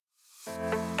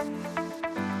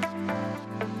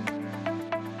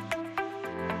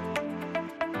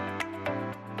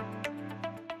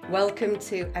Welcome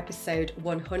to episode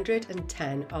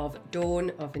 110 of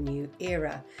Dawn of a New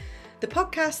Era, the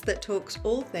podcast that talks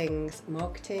all things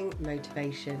marketing,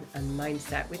 motivation and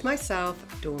mindset with myself,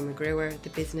 Dawn McGrewer, the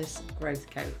business growth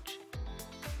coach.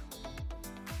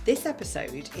 This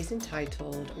episode is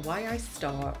entitled Why I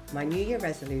Start My New Year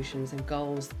Resolutions and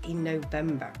Goals in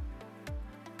November.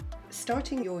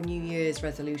 Starting your New Year's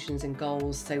resolutions and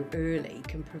goals so early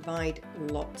can provide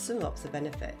lots and lots of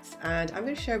benefits, and I'm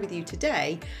going to share with you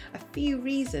today a few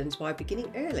reasons why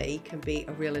beginning early can be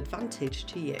a real advantage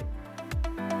to you.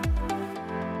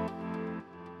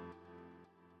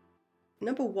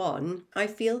 Number one, I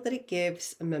feel that it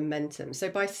gives momentum. So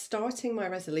by starting my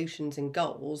resolutions and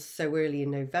goals so early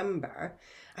in November,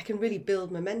 I can really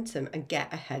build momentum and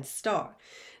get a head start.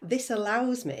 This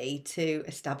allows me to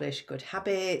establish good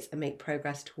habits and make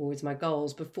progress towards my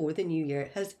goals before the new year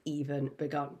has even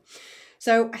begun.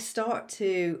 So I start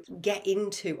to get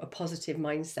into a positive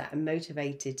mindset and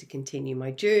motivated to continue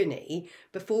my journey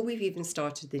before we've even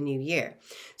started the new year.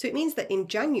 So it means that in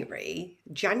January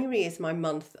is my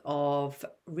month of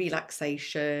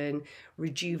relaxation,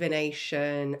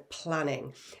 rejuvenation,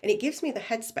 planning. And it gives me the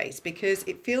headspace because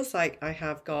it feels like I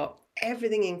have got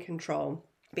everything in control,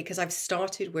 because I've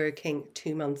started working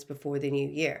 2 months before the new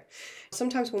year.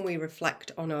 Sometimes when we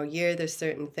reflect on our year, there's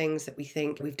certain things that we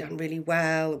think we've done really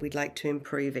well, we'd like to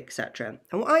improve, etc.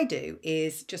 And what I do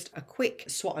is just a quick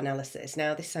SWOT analysis.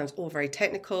 Now, this sounds all very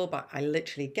technical, but I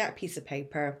literally get a piece of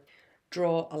paper,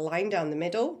 draw a line down the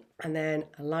middle, and then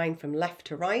a line from left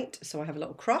to right. So I have a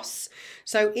little cross.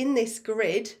 So in this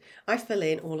grid, I fill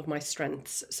in all of my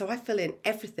strengths. So I fill in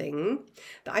everything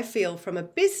that I feel from a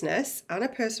business and a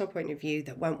personal point of view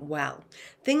that went well.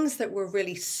 Things that were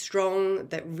really strong,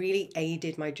 that really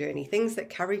aided my journey. Things that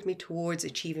carried me towards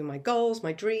achieving my goals,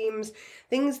 my dreams.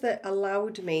 Things that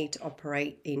allowed me to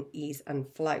operate in ease and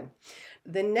flow.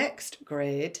 The next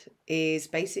grid is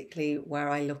basically where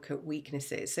I look at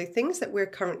weaknesses. So things that we're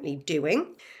currently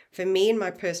doing for me in my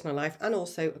personal life and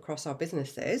also across our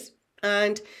businesses,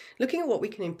 and looking at what we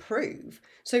can improve.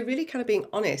 So really kind of being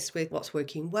honest with what's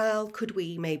working well. Could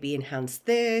we maybe enhance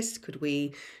this? Could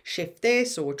we shift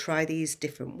this or try these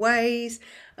different ways?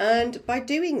 And by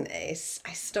doing this,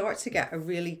 I start to get a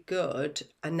really good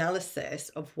analysis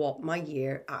of what my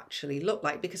year actually looked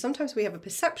like, because sometimes we have a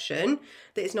perception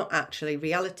that is not actually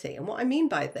reality. And what I mean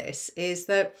by this is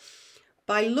that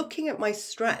by looking at my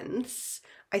strengths,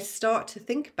 I start to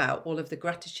think about all of the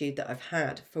gratitude that I've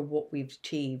had for what we've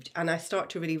achieved. And I start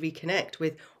to really reconnect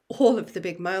with all of the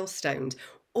big milestones,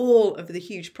 all of the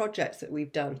huge projects that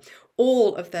we've done,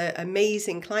 all of the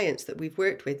amazing clients that we've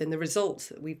worked with and the results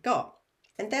that we've got.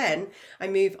 And then I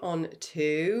move on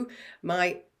to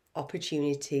my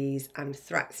opportunities and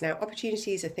threats. Now,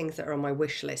 opportunities are things that are on my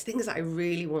wish list, things that I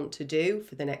really want to do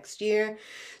for the next year.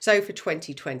 So for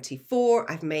 2024,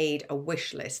 I've made a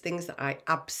wish list, things that I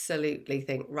absolutely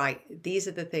think, right, these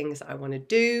are the things that I want to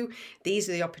do. These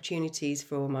are the opportunities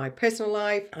for my personal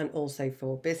life and also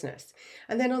for business.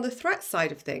 And then on the threat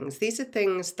side of things, these are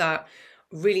things that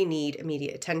really need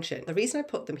immediate attention. The reason I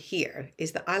put them here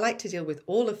is that I like to deal with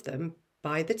all of them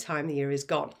by the time the year is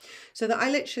gone, so that I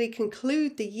literally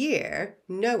conclude the year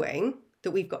knowing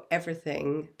that we've got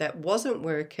everything that wasn't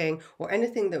working or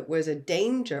anything that was a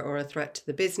danger or a threat to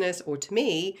the business or to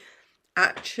me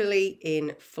actually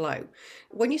in flow.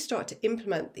 When you start to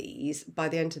implement these by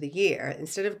the end of the year,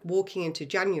 instead of walking into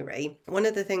January, one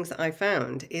of the things that I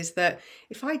found is that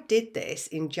if I did this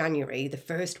in January, the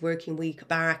first working week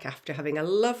back after having a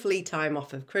lovely time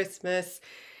off of Christmas,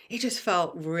 it just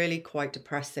felt really quite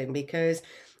depressing, because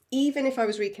even if I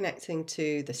was reconnecting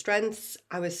to the strengths,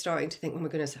 I was starting to think, oh my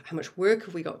goodness, how much work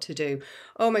have we got to do?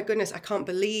 Oh my goodness, I can't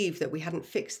believe that we hadn't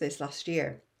fixed this last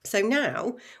year. So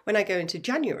now when I go into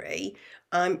January,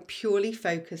 I'm purely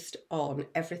focused on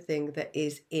everything that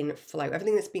is in flow,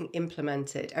 everything that's being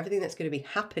implemented, everything that's going to be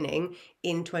happening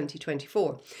in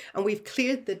 2024. And we've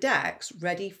cleared the decks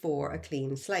ready for a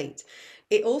clean slate.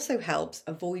 It also helps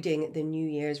avoiding the New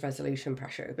Year's resolution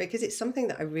pressure, because it's something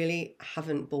that I really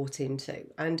haven't bought into.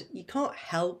 And you can't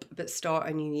help but start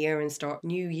a new year and start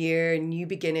new year, new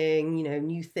beginning,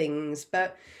 new things.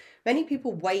 But many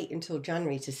people wait until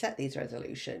January to set these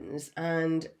resolutions,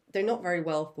 and they're not very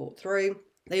well thought through.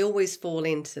 They always fall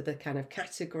into the kind of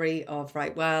category of,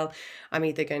 right, well, I'm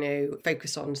either going to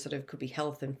focus on could be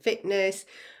health and fitness.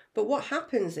 But what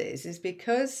happens is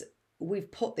because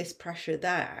we've put this pressure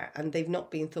there and they've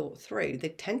not been thought through, they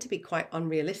tend to be quite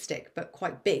unrealistic, but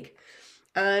quite big.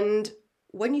 And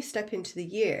when you step into the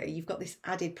year, you've got this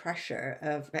added pressure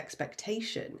of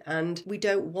expectation, and we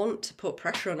don't want to put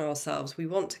pressure on ourselves. We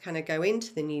want to kind of go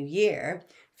into the new year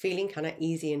feeling kind of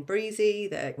easy and breezy,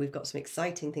 that we've got some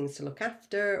exciting things to look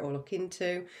after or look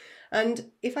into.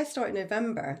 And if I start in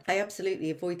November, I absolutely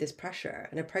avoid this pressure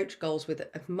and approach goals with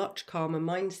a much calmer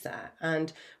mindset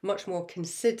and much more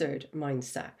considered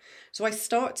mindset. So I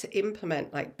start to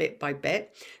implement like bit by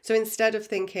bit. So instead of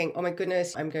thinking, oh my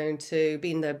goodness, I'm going to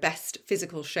be in the best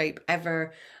physical shape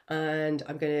ever and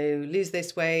I'm going to lose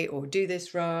this weight or do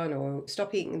this run or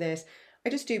stop eating this, I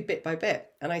just do bit by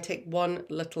bit, and I take one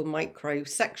little micro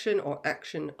section or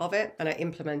action of it and I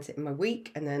implement it in my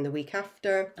week, and then the week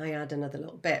after I add another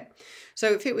little bit.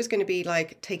 So if it was going to be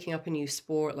like taking up a new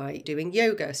sport, like doing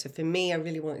yoga, so for me I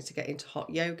really wanted to get into hot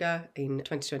yoga in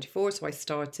 2024, so I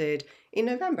started in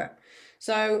November.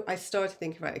 So I started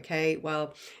thinking, right, okay,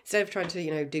 well, instead of trying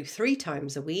to do 3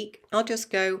 times a week, I'll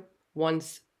just go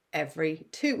once every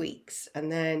 2 weeks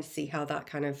and then see how that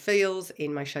kind of feels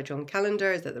in my schedule and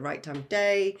calendar. Is at the right time of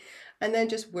day? And then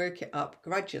just work it up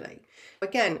gradually.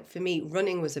 Again, for me,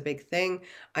 running was a big thing.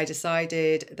 I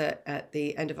decided that at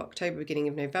the end of October, beginning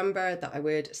of November, that I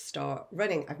would start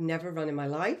running. I've never run in my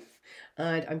life,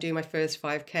 and I'm doing my first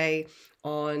 5K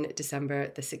on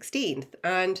December the 16th.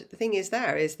 And the thing is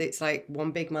that it's like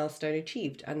one big milestone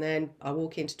achieved. And then I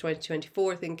walk into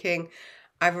 2024 thinking,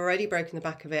 I've already broken the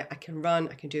back of it. I can run,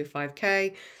 I can do a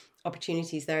 5K,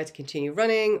 opportunities there to continue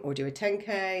running or do a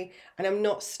 10K. And I'm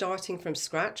not starting from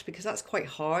scratch because that's quite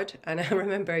hard. And I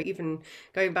remember even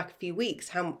going back a few weeks,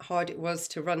 how hard it was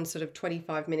to run sort of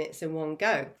 25 minutes in one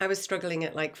go. I was struggling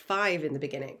at like 5 in the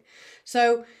beginning.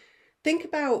 So think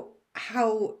about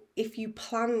how if you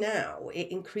plan now,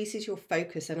 it increases your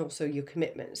focus and also your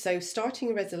commitment. So starting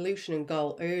a resolution and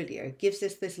goal earlier gives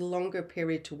us this longer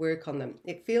period to work on them.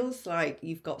 It feels like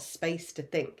you've got space to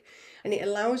think, and it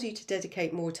allows you to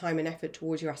dedicate more time and effort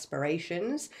towards your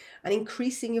aspirations and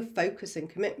increasing your focus and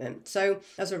commitment. So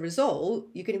as a result,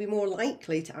 you're going to be more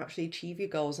likely to actually achieve your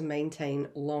goals and maintain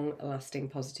long-lasting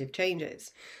positive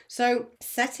changes. So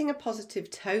setting a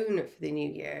positive tone for the new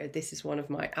year, this is one of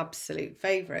my absolute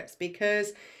favorites,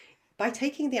 because by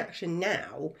taking the action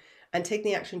now and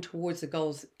taking the action towards the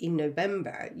goals in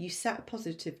November, you set a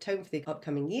positive tone for the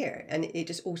upcoming year. And it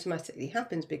just automatically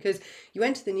happens because you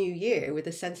enter the new year with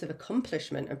a sense of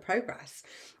accomplishment and progress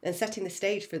and setting the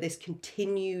stage for this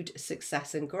continued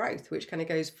success and growth, which kind of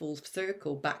goes full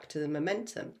circle back to the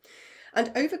momentum.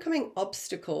 And overcoming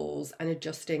obstacles and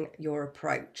adjusting your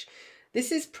approach.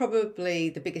 This is probably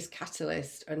the biggest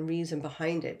catalyst and reason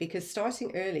behind it, because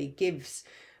starting early gives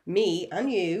me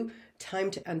and you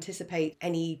time to anticipate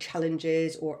any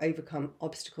challenges or overcome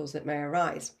obstacles that may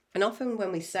arise. And often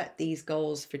when we set these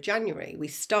goals for January, we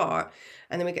start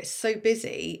and then we get so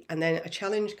busy and then a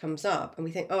challenge comes up and we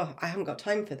think, oh, I haven't got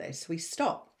time for this. We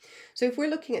stop. So if we're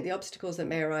looking at the obstacles that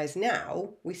may arise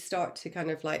now, we start to kind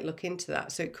of like look into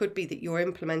that. So it could be that you're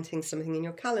implementing something in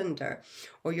your calendar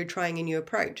or you're trying a new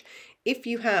approach. If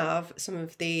you have some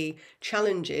of the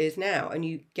challenges now and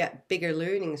you get bigger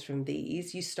learnings from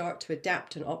these, you start to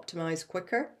adapt and optimize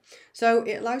quicker. So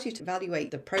it allows you to evaluate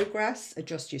the progress,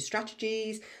 adjust your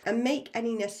strategies, and make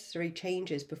any necessary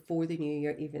changes before the new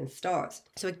year even starts.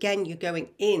 So again, you're going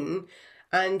in,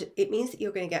 and it means that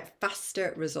you're going to get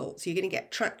faster results. You're going to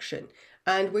get traction.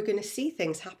 And we're going to see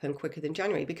things happen quicker than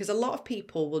January, because a lot of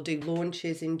people will do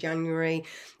launches in January.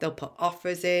 They'll put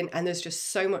offers in, and there's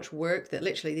just so much work that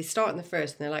literally they start on the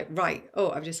first and they're like, right, oh,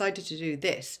 I've decided to do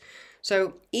this.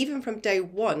 So even from day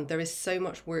one, there is so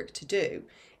much work to do.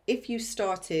 If you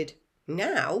started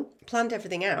now, planned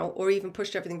everything out, or even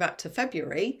pushed everything back to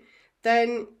February,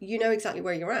 then you know exactly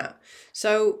where you're at.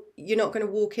 So you're not going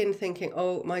to walk in thinking,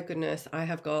 oh my goodness, I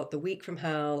have got the week from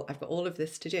hell. I've got all of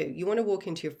this to do. You want to walk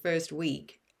into your first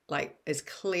week like as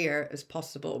clear as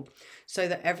possible so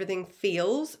that everything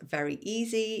feels very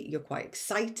easy. You're quite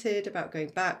excited about going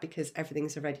back because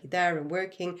everything's already there and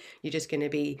working. You're just going to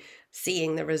be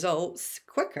seeing the results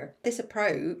quicker. This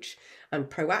approach and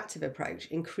proactive approach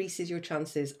increases your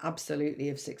chances absolutely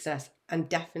of success and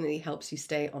definitely helps you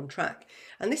stay on track.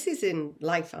 And this is in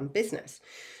life and business.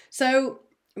 So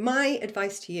my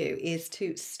advice to you is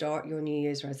to start your New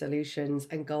Year's resolutions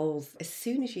and goals as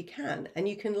soon as you can, and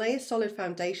you can lay a solid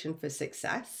foundation for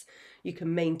success. You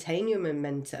can maintain your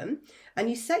momentum and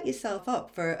you set yourself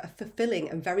up for a fulfilling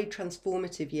and very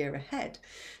transformative year ahead.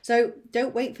 So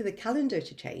don't wait for the calendar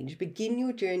to change. Begin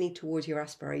your journey towards your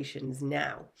aspirations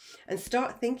now and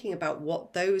start thinking about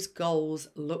what those goals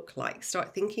look like.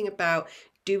 Start thinking about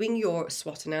doing your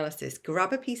SWOT analysis,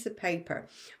 grab a piece of paper.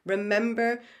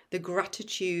 Remember the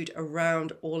gratitude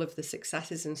around all of the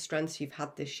successes and strengths you've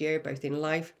had this year, both in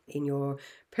life, in your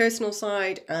personal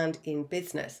side, and in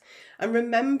business. And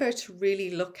remember to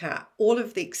really look at all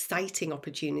of the exciting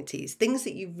opportunities, things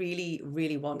that you really,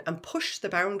 really want, and push the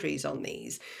boundaries on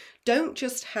these. Don't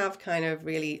just have kind of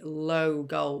really low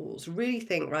goals. Really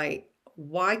think, right,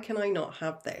 why can I not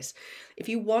have this? If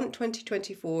you want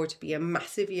 2024 to be a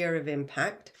massive year of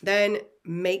impact, then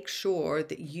make sure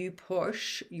that you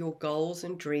push your goals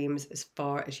and dreams as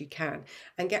far as you can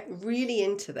and get really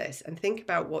into this and think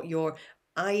about what your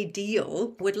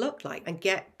ideal would look like, and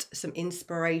get some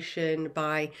inspiration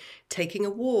by taking a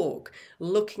walk,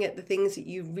 looking at the things that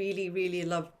you really, really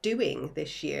love doing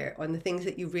this year and the things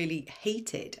that you really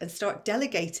hated, and start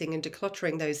delegating and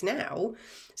decluttering those now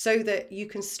so that you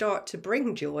can start to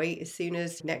bring joy as soon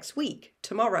as next week,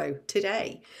 tomorrow,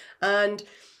 today. And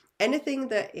anything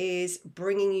that is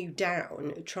bringing you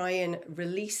down, try and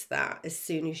release that as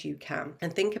soon as you can.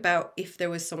 And think about if there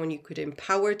was someone you could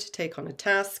empower to take on a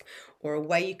task, or a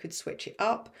way you could switch it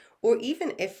up, or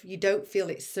even if you don't feel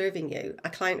it's serving you.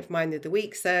 A client of mine the other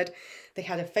week said they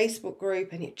had a Facebook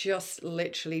group and it just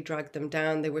literally dragged them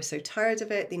down. They were so tired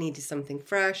of it, they needed something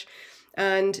fresh,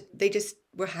 and they just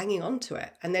were hanging on to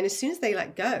it. And then as soon as they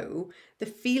let go, the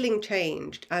feeling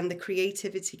changed and the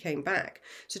creativity came back.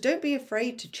 So don't be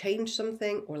afraid to change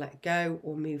something or let go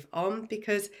or move on,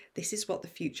 because this is what the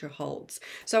future holds.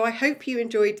 So I hope you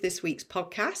enjoyed this week's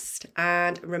podcast,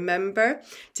 and remember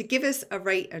to give us a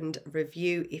rate and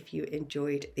review if you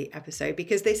enjoyed the episode,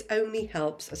 because this only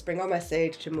helps us bring our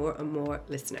message to more and more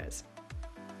listeners.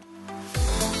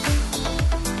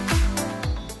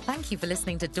 Thank you for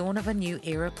listening to Dawn of a New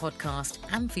Era podcast,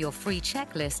 and for your free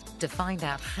checklist to find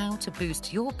out how to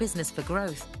boost your business for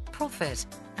growth, profit,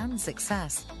 and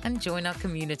success. And join our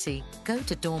community. Go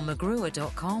to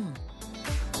dawnmcgrewer.com.